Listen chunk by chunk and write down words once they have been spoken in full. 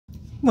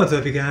What's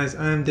up you guys,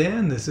 I'm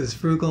Dan, this is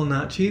Frugal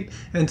Not Cheap,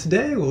 and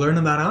today we'll learn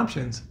about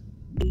options.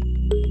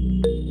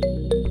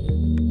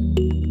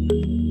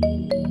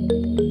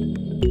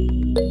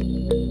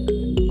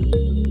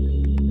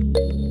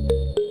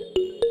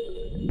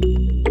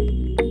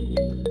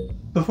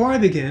 Before I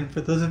begin,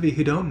 for those of you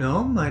who don't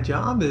know, my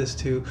job is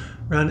to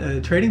run a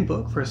trading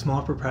book for a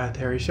small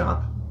proprietary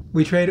shop.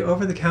 We trade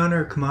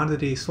over-the-counter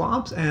commodity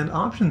swaps and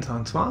options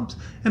on swaps,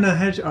 and I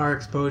hedge our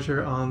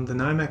exposure on the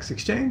NYMEX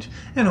exchange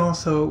and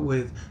also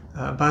with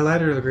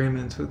bilateral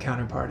agreements with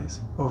counterparties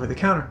over the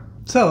counter.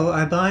 So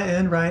I buy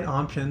and write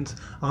options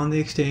on the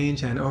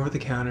exchange and over the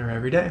counter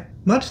every day.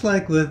 Much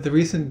like with the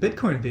recent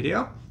Bitcoin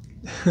video,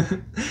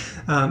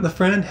 a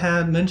friend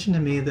had mentioned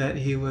to me that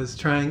he was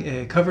trying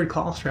a covered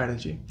call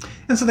strategy.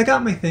 And so that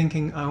got me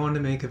thinking I wanted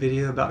to make a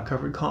video about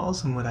covered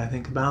calls and what I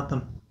think about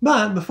them.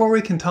 But before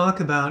we can talk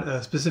about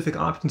a specific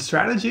option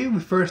strategy, we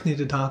first need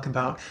to talk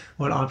about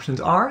what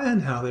options are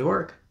and how they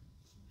work.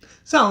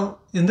 So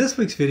in this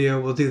week's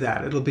video, we'll do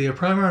that. It'll be a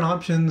primer on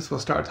options.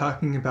 We'll start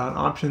talking about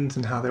options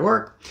and how they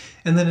work.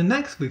 And then in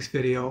next week's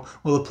video,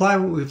 we'll apply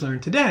what we've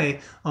learned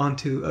today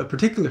onto a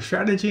particular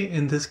strategy,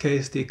 in this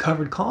case, the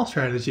covered call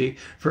strategy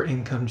for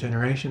income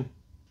generation.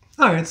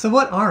 All right, so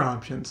what are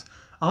options?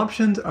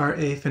 Options are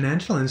a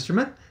financial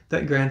instrument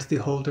that grants the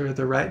holder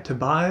the right to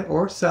buy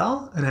or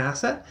sell an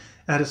asset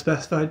at a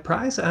specified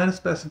price at a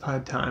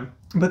specified time.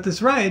 But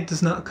this right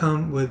does not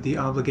come with the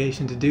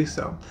obligation to do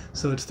so.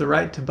 So it's the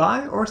right to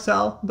buy or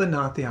sell, but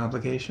not the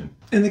obligation.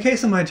 In the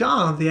case of my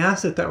job, the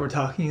asset that we're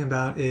talking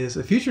about is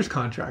a futures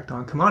contract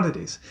on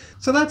commodities.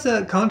 So that's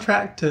a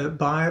contract to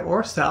buy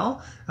or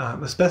sell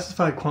a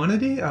specified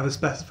quantity of a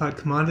specified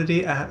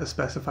commodity at a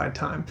specified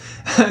time.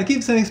 I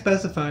keep saying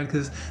specified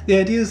because the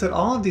idea is that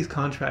all of these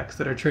contracts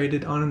that are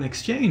traded on an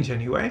exchange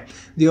anyway,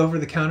 the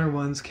over-the-counter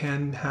ones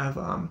can have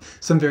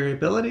some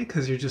variability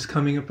because you're just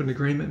coming up with an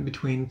agreement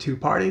between two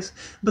parties.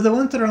 But the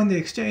ones that are on the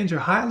exchange are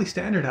highly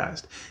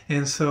standardized.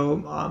 And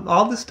so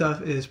all this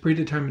stuff is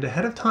predetermined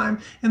ahead of time,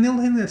 and the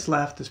only thing that's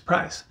left is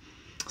price.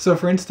 So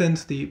for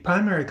instance, the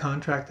primary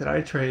contract that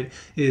I trade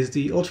is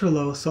the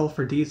ultra-low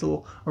sulfur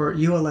diesel, or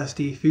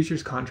ULSD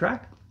futures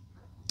contract.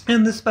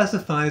 And this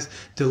specifies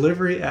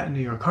delivery at New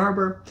York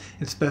Harbor.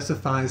 It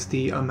specifies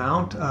the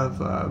amount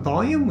of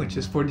volume, which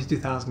is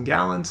 42,000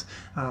 gallons.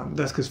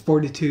 That's because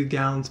 42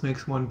 gallons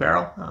makes 1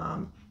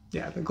 barrel.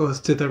 Yeah, that goes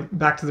to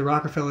back to the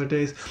Rockefeller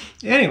days.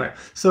 Anyway,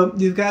 so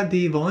you've got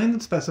the volume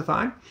that's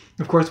specified.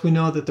 Of course, we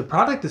know that the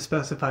product is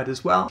specified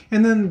as well.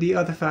 And then the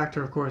other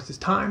factor, of course, is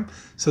time.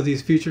 So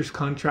these futures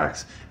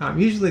contracts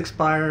usually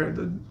expire,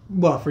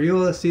 well, for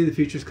ULSD, the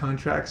futures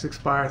contracts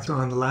expire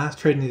on the last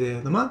trading day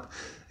of the month.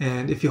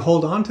 And if you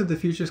hold on to the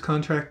futures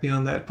contract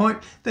beyond that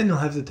point, then you'll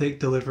have to take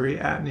delivery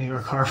at New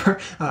York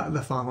Harbor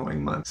the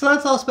following month. So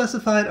that's all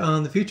specified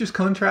on the futures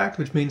contract,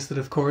 which means that,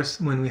 of course,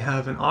 when we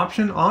have an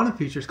option on a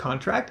futures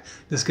contract,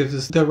 this gives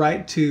us the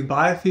right to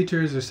buy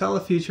futures or sell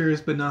a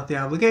futures, but not the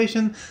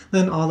obligation,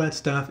 then all that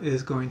stuff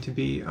is going to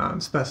be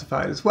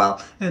specified as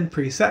well and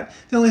preset.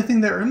 The only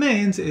thing that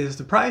remains is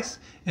the price.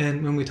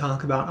 And when we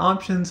talk about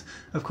options,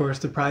 of course,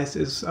 the price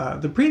is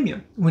the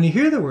premium. When you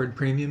hear the word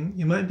premium,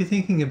 you might be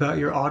thinking about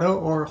your auto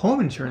or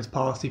home insurance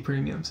policy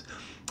premiums.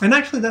 And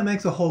actually, that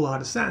makes a whole lot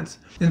of sense.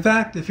 In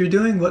fact, if you're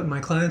doing what my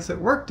clients at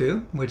work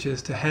do, which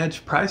is to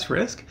hedge price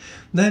risk,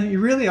 then you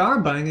really are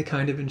buying a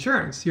kind of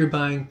insurance. You're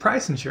buying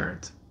price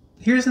insurance.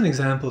 Here's an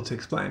example to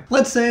explain.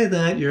 Let's say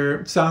that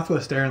you're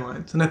Southwest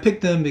Airlines, and I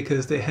picked them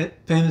because they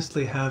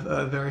famously have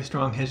a very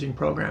strong hedging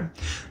program.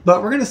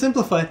 But we're going to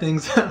simplify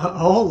things a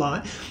whole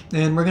lot,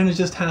 and we're going to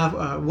just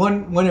have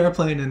one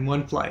airplane and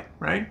one flight,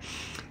 right?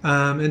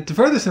 And to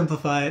further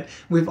simplify it,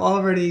 we've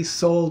already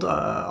sold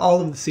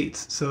all of the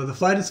seats. So the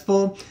flight is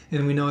full,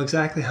 and we know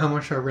exactly how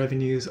much our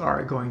revenues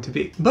are going to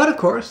be. But of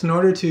course, in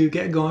order to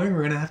get going, we're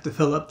going to have to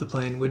fill up the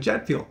plane with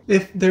jet fuel.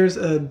 If there's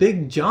a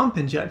big jump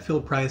in jet fuel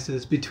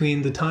prices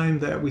between the time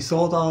that we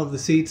sold all of the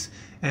seats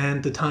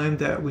and the time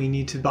that we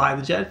need to buy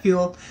the jet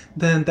fuel,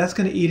 then that's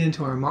going to eat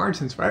into our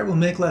margins, right? We'll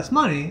make less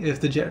money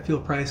if the jet fuel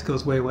price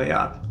goes way, way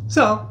up.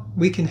 So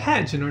we can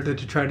hedge in order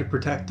to try to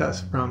protect us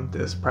from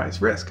this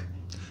price risk.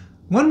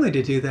 One way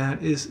to do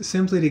that is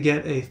simply to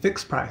get a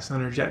fixed price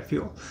on our jet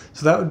fuel.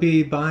 So that would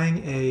be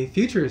buying a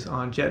futures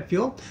on jet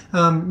fuel.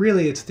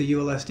 Really, it's the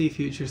ULSD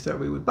futures that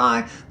we would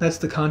buy. That's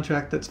the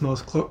contract that's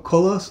most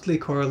closely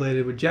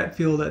correlated with jet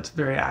fuel, that's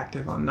very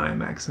active on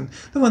NYMEX, and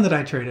the one that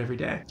I trade every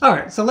day. All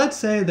right, so let's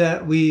say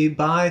that we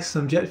buy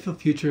some jet fuel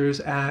futures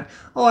at,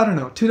 I don't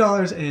know,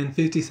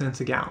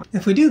 $2.50 a gallon.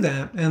 If we do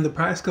that and the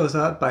price goes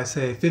up by,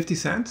 say, 50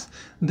 cents,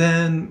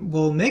 then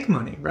we'll make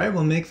money, right?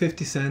 We'll make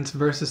 50 cents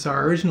versus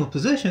our original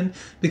position,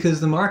 because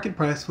the market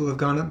price will have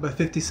gone up by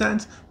 50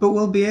 cents, but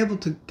we'll be able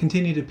to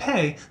continue to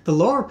pay the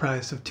lower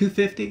price of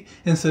 $2.50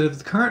 instead of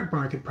the current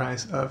market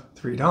price of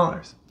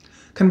 $3.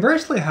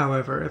 Conversely,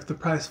 however, if the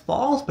price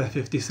falls by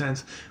 50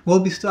 cents, we'll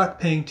be stuck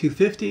paying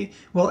 $2.50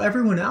 while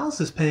everyone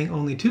else is paying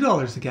only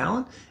 $2 a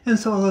gallon, and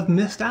so we'll have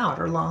missed out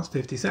or lost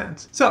 50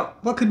 cents. So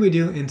what could we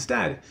do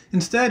instead?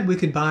 Instead, we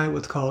could buy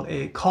what's called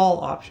a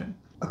call option.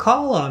 A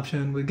call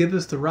option would give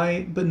us the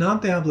right, but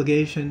not the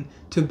obligation,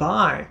 to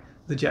buy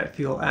the jet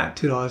fuel at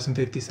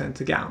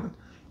 $2.50 a gallon.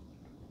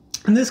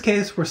 In this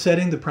case, we're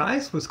setting the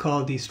price, what's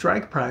called the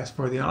strike price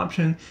for the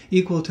option,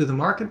 equal to the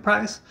market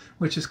price,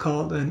 which is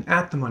called an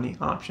at-the-money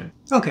option.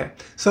 Okay,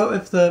 so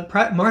if the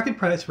market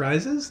price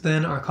rises,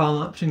 then our call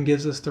option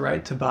gives us the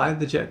right to buy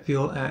the jet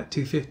fuel at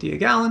 $2.50 a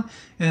gallon,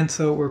 and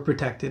so we're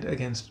protected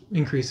against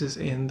increases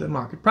in the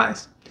market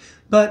price.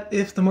 But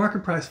if the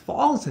market price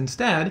falls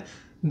instead,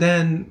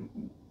 then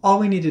all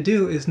we need to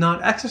do is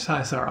not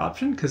exercise our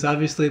option, because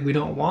obviously we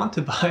don't want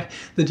to buy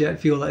the jet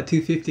fuel at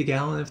 $2.50 a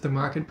gallon if the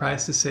market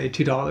price is, say,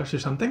 $2 or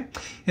something.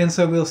 And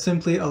so we'll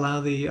simply allow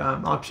the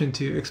option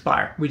to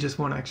expire. We just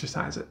won't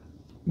exercise it.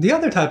 The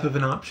other type of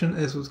an option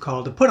is what's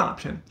called a put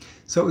option.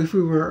 So if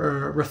we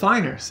were a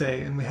refiner, say,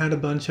 and we had a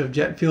bunch of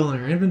jet fuel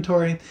in our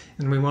inventory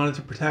and we wanted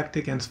to protect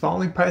against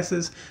falling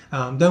prices,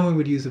 then we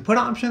would use a put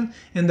option,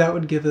 and that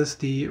would give us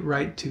the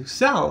right to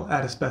sell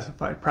at a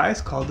specified price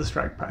called the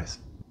strike price.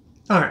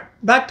 All right,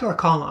 back to our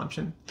call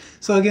option.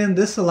 So again,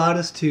 this allowed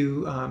us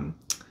to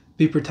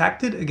be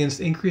protected against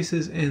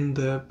increases in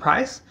the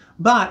price,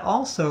 but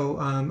also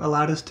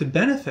allowed us to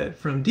benefit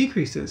from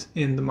decreases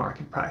in the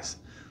market price.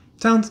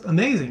 Sounds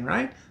amazing,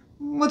 right?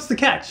 What's the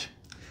catch?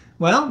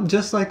 Well,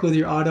 just like with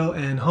your auto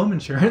and home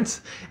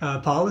insurance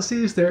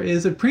policies, there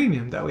is a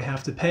premium that we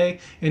have to pay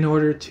in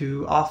order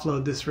to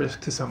offload this risk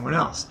to someone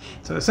else.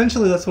 So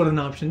essentially that's what an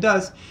option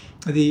does.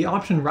 The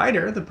option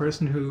writer, the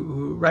person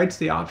who writes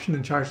the option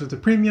and charges the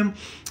premium,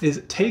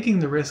 is taking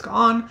the risk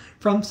on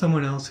from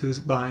someone else who's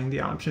buying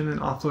the option and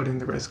offloading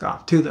the risk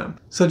off to them.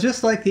 So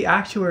just like the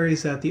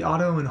actuaries at the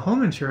auto and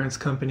home insurance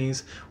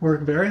companies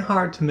work very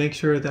hard to make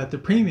sure that the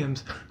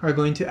premiums are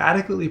going to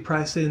adequately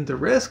price in the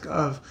risk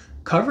of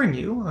covering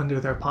you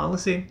under their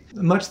policy,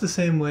 much the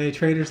same way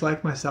traders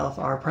like myself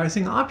are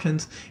pricing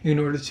options in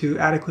order to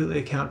adequately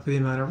account for the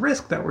amount of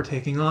risk that we're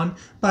taking on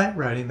by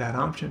writing that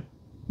option.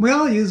 We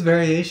all use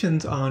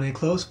variations on a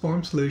closed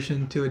form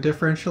solution to a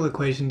differential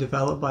equation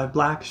developed by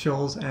Black,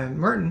 Scholes, and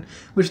Merton,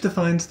 which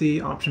defines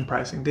the option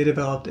pricing. They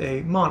developed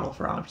a model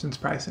for options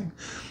pricing.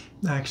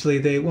 Actually,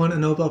 they won a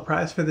Nobel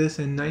Prize for this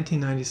in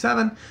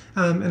 1997,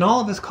 and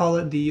all of us call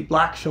it the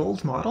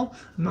Black-Scholes model.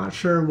 I'm not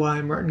sure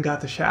why Merton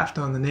got the shaft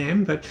on the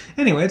name, but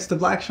anyway, it's the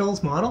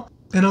Black-Scholes model.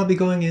 And I'll be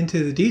going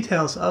into the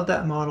details of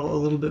that model a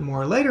little bit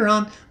more later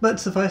on, but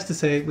suffice to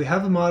say, we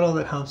have a model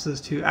that helps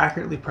us to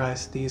accurately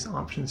price these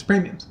options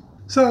premiums.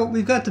 So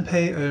we've got to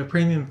pay a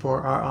premium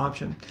for our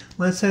option.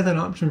 Let's say that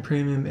option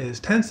premium is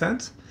 10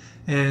 cents.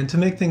 And to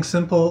make things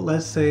simple,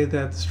 let's say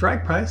that the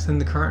strike price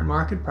and the current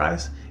market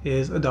price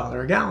is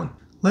 $1 a gallon.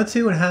 Let's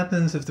see what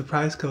happens if the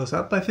price goes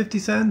up by 50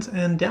 cents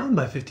and down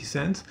by 50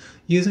 cents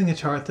using a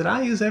chart that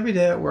I use every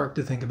day at work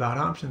to think about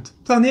options.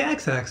 So on the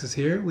x-axis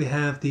here, we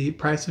have the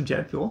price of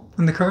jet fuel,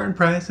 and the current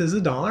price is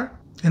 $1,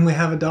 and we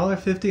have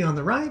 $1.50 on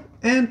the right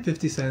and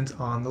 50 cents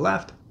on the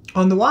left.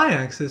 On the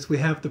y-axis, we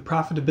have the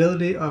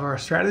profitability of our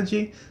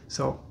strategy,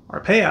 so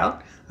our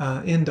payout,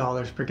 in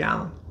dollars per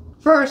gallon.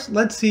 First,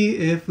 let's see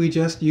if we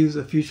just use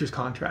a futures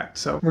contract.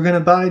 So we're going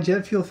to buy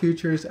jet fuel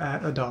futures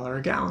at $1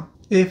 a gallon.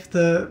 If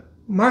the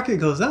market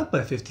goes up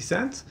by 50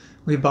 cents,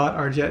 we bought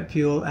our jet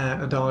fuel at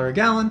 $1 a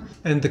gallon,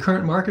 and the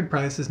current market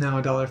price is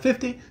now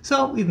 $1.50,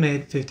 so we've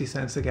made 50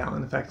 cents a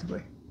gallon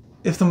effectively.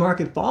 If the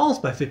market falls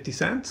by 50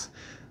 cents,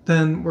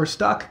 then we're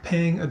stuck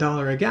paying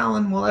 $1 a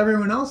gallon while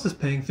everyone else is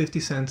paying 50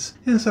 cents,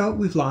 and so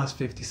we've lost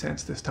 50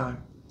 cents this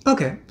time.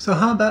 Okay, so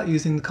how about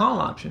using the call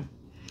option?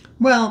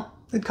 Well,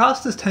 it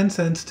cost us 10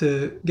 cents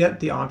to get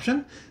the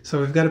option, so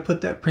we've got to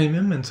put that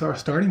premium, and so our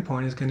starting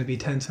point is going to be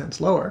 10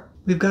 cents lower.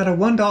 We've got a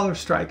 $1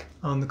 strike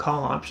on the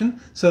call option,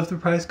 so if the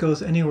price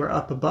goes anywhere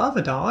up above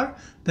 $1,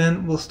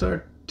 then we'll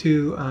start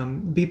to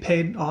be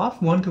paid off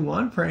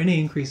 1-to-1 for any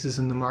increases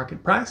in the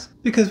market price,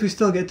 because we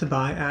still get to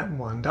buy at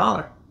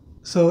 $1.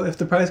 So if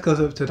the price goes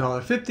up to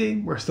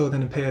 $1.50, we're still going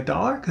to pay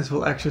 $1 because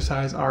we'll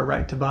exercise our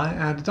right to buy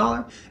at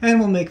 $1, and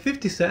we'll make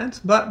 50 cents,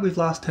 but we've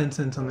lost 10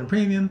 cents on the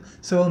premium,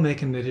 so we'll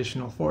make an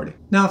additional 40.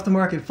 Now if the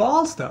market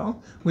falls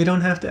though, we don't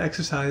have to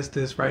exercise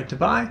this right to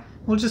buy.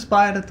 We'll just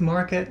buy it at the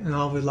market, and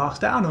all we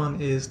lost out on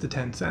is the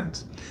 10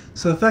 cents.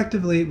 So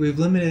effectively, we've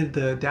limited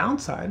the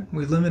downside,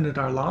 we've limited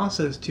our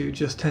losses to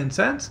just 10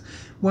 cents,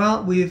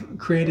 while we've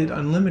created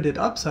unlimited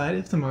upside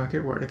if the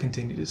market were to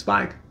continue to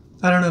spike.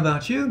 I don't know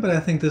about you, but I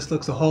think this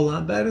looks a whole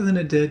lot better than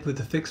it did with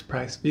the fixed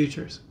price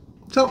futures.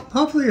 So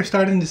hopefully you're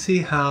starting to see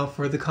how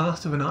for the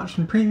cost of an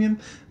option premium,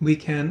 we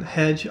can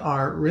hedge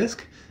our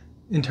risk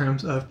in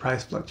terms of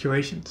price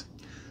fluctuations.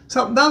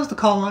 So that was the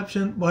call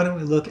option. Why don't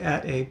we look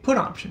at a put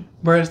option?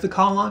 Whereas the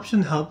call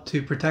option helped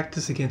to protect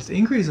us against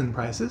increase in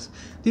prices,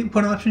 the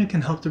put option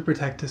can help to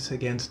protect us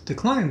against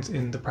declines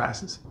in the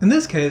prices. In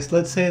this case,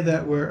 let's say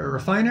that we're a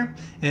refiner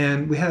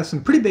and we have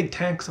some pretty big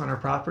tanks on our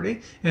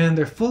property and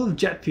they're full of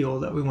jet fuel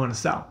that we want to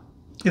sell.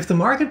 If the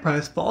market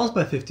price falls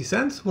by 50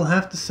 cents, we'll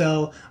have to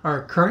sell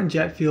our current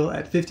jet fuel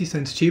at 50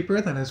 cents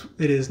cheaper than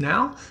it is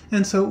now,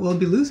 and so we'll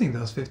be losing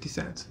those 50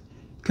 cents.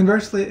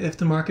 Conversely, if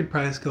the market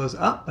price goes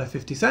up by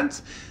 50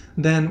 cents,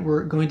 then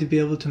we're going to be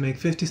able to make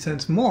 50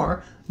 cents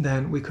more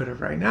than we could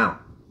have right now.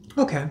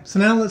 Okay, so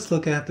now let's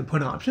look at the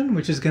put option,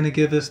 which is going to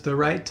give us the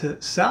right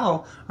to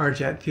sell our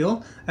jet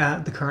fuel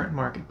at the current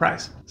market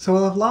price. So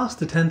we'll have lost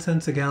the 10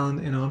 cents a gallon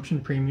in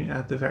option premium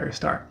at the very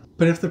start.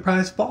 But if the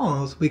price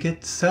falls, we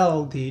get to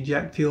sell the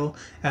jet fuel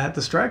at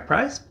the strike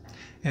price.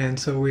 And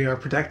so we are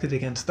protected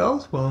against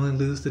those. We'll only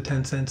lose the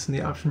 10 cents in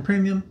the option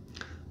premium.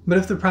 But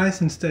if the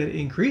price instead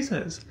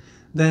increases,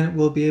 then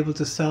we'll be able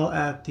to sell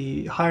at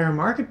the higher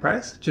market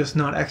price, just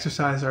not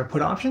exercise our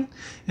put option,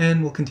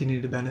 and we'll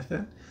continue to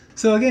benefit.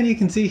 So again, you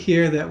can see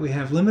here that we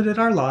have limited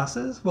our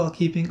losses while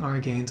keeping our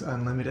gains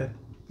unlimited.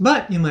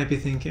 But you might be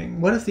thinking,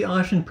 what if the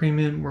option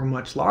premium were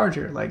much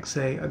larger, like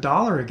say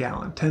 $1 a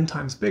gallon, 10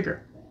 times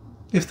bigger?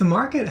 If the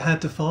market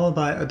had to fall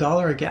by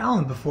 $1 a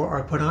gallon before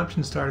our put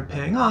option started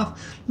paying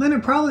off, then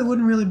it probably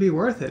wouldn't really be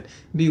worth it.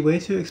 It'd be way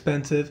too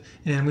expensive,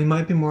 and we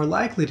might be more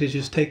likely to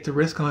just take the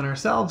risk on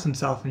ourselves and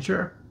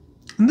self-insure.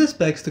 And this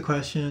begs the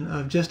question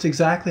of just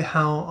exactly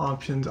how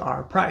options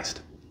are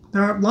priced.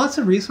 There are lots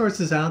of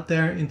resources out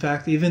there. In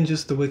fact, even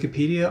just the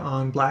Wikipedia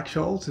on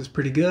Black-Scholes is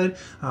pretty good.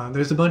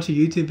 There's a bunch of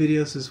YouTube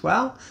videos as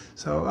well.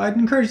 So I'd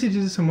encourage you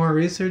to do some more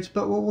research,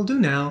 but what we'll do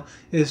now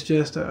is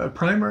just a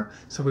primer.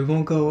 So we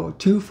won't go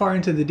too far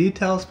into the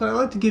details, but I'd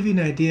like to give you an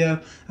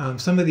idea,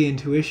 some of the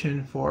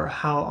intuition for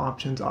how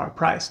options are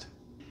priced.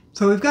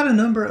 So we've got a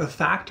number of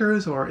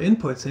factors or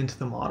inputs into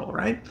the model,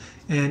 right?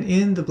 And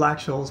in the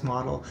Black-Scholes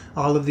model,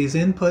 all of these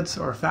inputs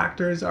or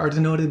factors are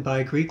denoted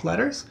by Greek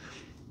letters.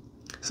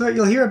 So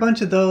you'll hear a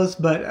bunch of those,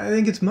 but I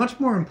think it's much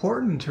more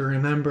important to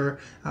remember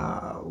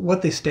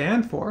what they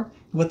stand for,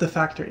 what the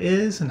factor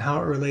is, and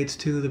how it relates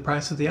to the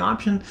price of the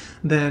option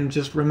than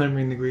just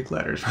remembering the Greek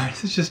letters, right?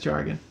 It's just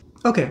jargon.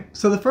 Okay,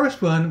 so the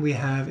first one we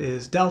have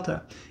is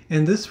delta,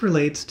 and this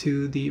relates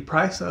to the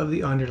price of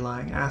the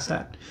underlying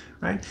asset,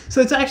 right?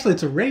 So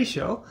it's a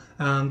ratio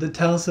that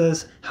tells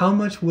us how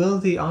much will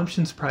the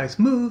options price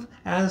move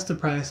as the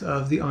price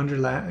of the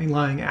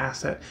underlying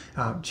asset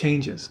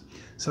changes.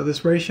 So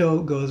this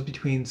ratio goes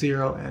between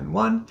 0 and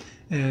 1,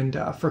 and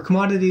for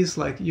commodities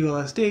like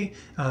ULSD,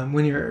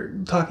 when you're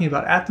talking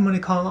about at-the-money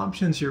call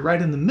options, you're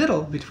right in the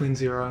middle between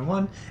 0 and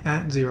 1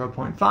 at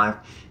 0.5,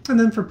 and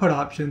then for put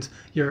options,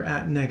 you're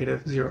at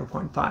negative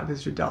 0.5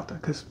 is your delta,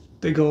 because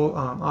they go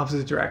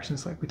opposite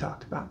directions like we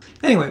talked about.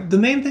 Anyway, the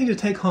main thing to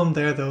take home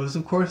there, though, is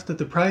of course that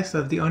the price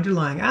of the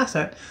underlying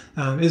asset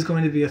is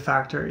going to be a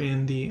factor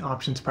in the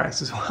options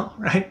price as well,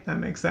 right? That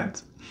makes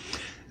sense.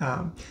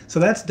 So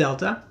that's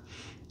delta.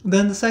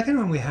 Then the second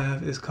one we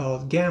have is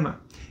called gamma,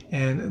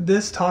 and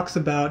this talks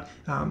about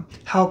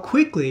how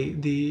quickly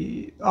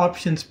the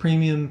options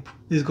premium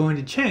is going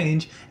to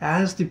change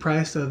as the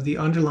price of the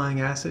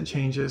underlying asset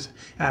changes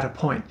at a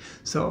point.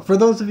 So for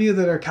those of you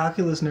that are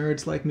calculus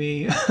nerds like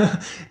me,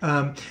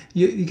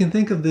 you can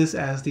think of this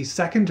as the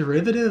second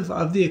derivative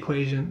of the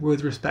equation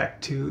with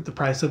respect to the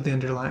price of the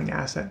underlying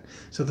asset.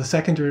 So the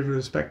second derivative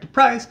with respect to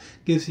price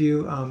gives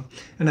you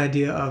an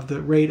idea of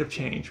the rate of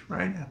change,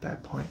 right, at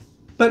that point.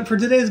 But for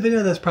today's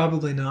video, that's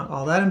probably not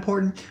all that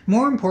important.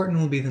 More important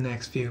will be the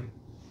next few.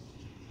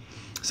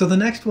 So the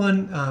next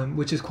one,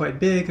 which is quite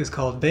big, is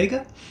called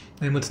Vega.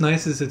 And what's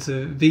nice is it's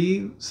a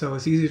V, so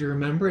it's easy to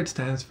remember. It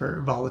stands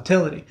for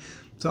volatility.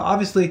 So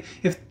obviously,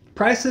 if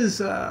prices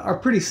are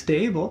pretty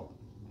stable,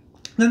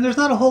 then there's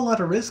not a whole lot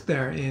of risk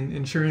there in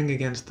insuring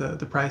against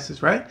the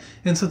prices, right?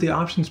 And so the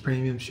options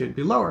premium should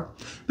be lower.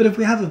 But if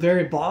we have a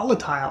very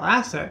volatile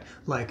asset,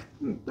 like,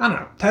 I don't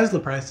know, Tesla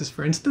prices,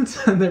 for instance,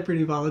 they're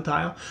pretty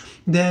volatile,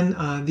 then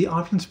the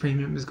options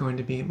premium is going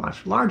to be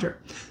much larger.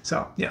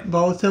 So yeah,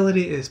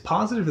 volatility is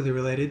positively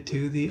related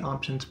to the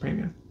options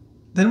premium.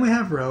 Then we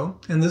have rho,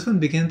 and this one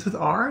begins with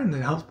R, and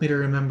it helps me to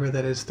remember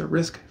that it's the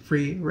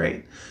risk-free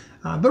rate.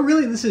 But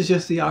really, this is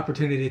just the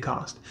opportunity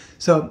cost.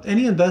 So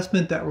any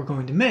investment that we're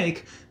going to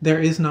make, there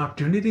is an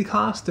opportunity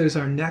cost. There's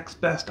our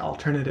next best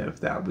alternative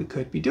that we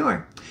could be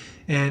doing.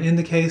 And in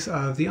the case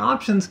of the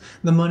options,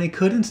 the money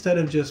could, instead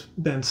of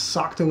just been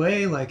socked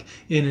away like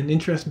in an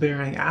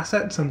interest-bearing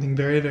asset, something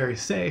very, very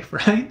safe,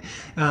 right?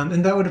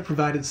 And that would have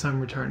provided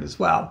some return as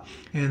well.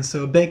 And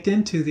so baked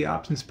into the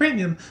options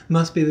premium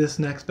must be this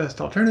next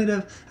best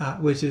alternative,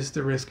 which is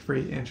the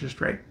risk-free interest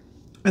rate.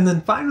 And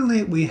then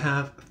finally, we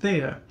have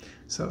theta.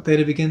 So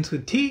theta begins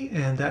with T,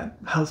 and that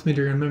helps me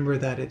to remember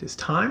that it is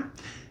time.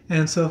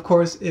 And so, of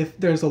course, if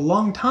there's a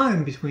long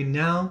time between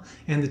now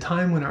and the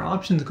time when our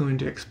option is going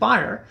to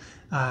expire,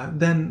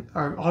 then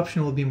our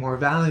option will be more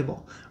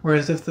valuable.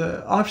 Whereas if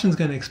the option is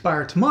going to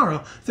expire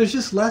tomorrow, there's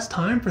just less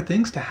time for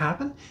things to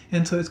happen,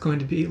 and so it's going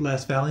to be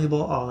less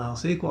valuable, all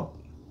else equal.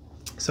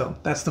 So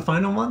that's the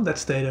final one.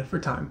 That's theta for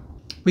time.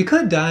 We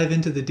could dive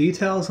into the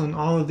details on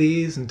all of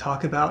these and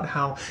talk about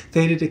how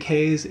theta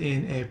decays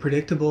in a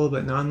predictable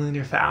but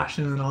nonlinear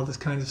fashion and all this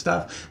kind of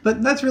stuff,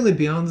 but that's really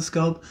beyond the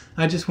scope.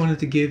 I just wanted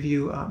to give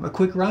you a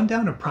quick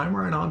rundown of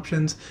primer and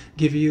options,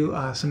 give you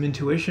some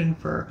intuition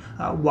for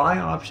why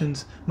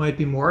options might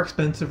be more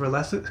expensive or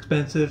less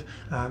expensive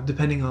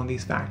depending on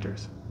these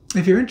factors.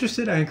 If you're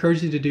interested, I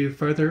encourage you to do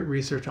further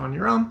research on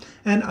your own,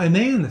 and I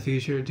may in the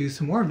future do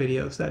some more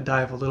videos that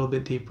dive a little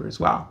bit deeper as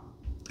well.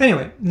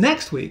 Anyway,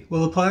 next week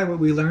we'll apply what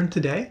we learned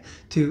today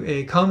to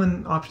a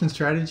common option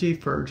strategy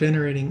for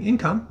generating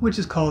income, which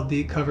is called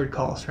the covered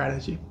call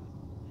strategy.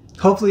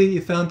 Hopefully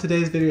you found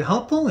today's video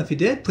helpful. If you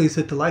did, please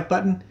hit the like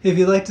button. If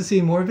you'd like to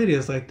see more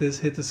videos like this,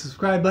 hit the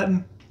subscribe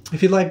button.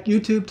 If you'd like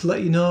YouTube to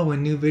let you know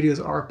when new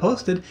videos are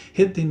posted,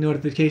 hit the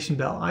notification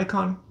bell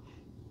icon.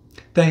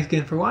 Thanks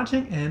again for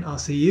watching, and I'll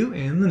see you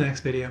in the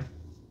next video.